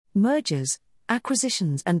Mergers,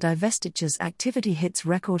 acquisitions and divestitures activity hits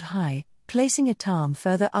record high, placing ITAM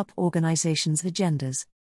further up organizations' agendas.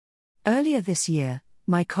 Earlier this year,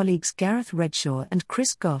 my colleagues Gareth Redshaw and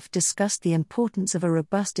Chris Goff discussed the importance of a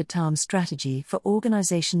robust ITAM strategy for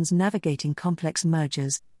organizations navigating complex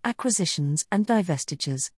mergers, acquisitions and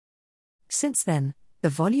divestitures. Since then, the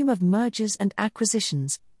volume of mergers and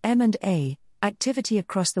acquisitions, M&A, activity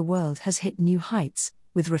across the world has hit new heights,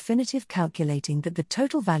 with Refinitiv calculating that the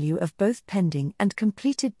total value of both pending and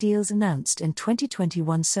completed deals announced in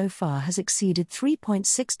 2021 so far has exceeded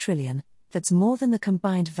 $3.6 trillion. That's more than the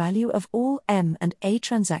combined value of all M&A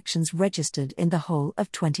transactions registered in the whole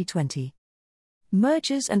of 2020.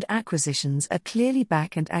 Mergers and acquisitions are clearly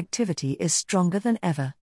back and activity is stronger than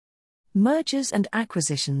ever. Mergers and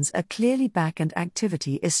acquisitions are clearly back and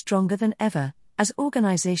activity is stronger than ever, as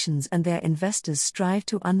organizations and their investors strive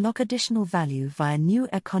to unlock additional value via new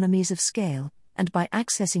economies of scale, and by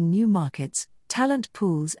accessing new markets, talent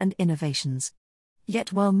pools and innovations.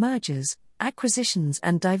 Yet while mergers, acquisitions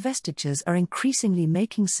and divestitures are increasingly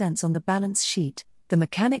making sense on the balance sheet, the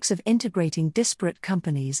mechanics of integrating disparate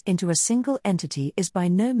companies into a single entity is by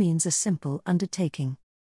no means a simple undertaking.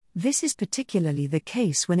 This is particularly the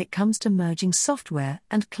case when it comes to merging software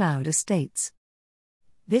and cloud estates.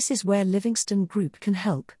 This is where Livingston Group can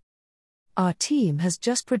help. Our team has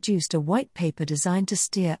just produced a white paper designed to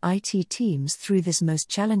steer IT teams through this most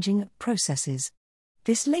challenging of processes.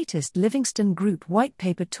 This latest Livingston Group white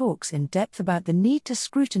paper talks in depth about the need to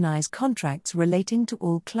scrutinize contracts relating to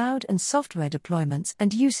all cloud and software deployments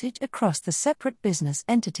and usage across the separate business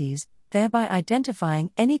entities, thereby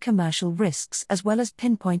identifying any commercial risks as well as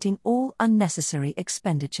pinpointing all unnecessary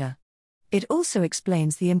expenditure. It also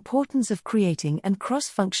explains the importance of creating a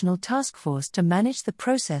cross-functional task force to manage the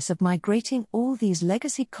process of migrating all these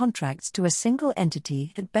legacy contracts to a single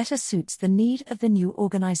entity that better suits the need of the new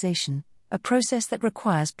organization, a process that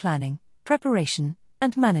requires planning, preparation,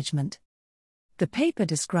 and management. The paper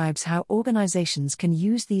describes how organizations can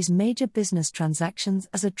use these major business transactions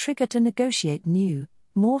as a trigger to negotiate new,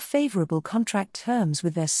 more favorable contract terms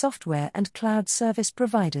with their software and cloud service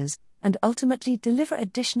providers, and ultimately deliver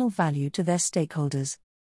additional value to their stakeholders.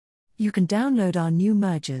 You can download our new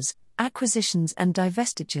mergers, acquisitions and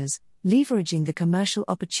divestitures, leveraging the commercial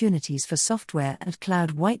opportunities for software and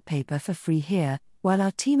cloud white paper for free here, while our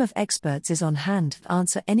team of experts is on hand to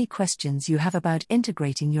answer any questions you have about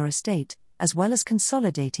integrating your estate, as well as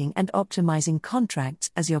consolidating and optimizing contracts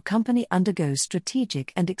as your company undergoes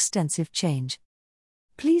strategic and extensive change.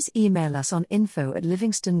 Please email us on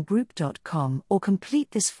info@livingstongroup.com or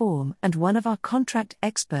complete this form and one of our contract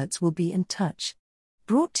experts will be in touch.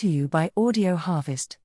 Brought to you by Audio Harvest.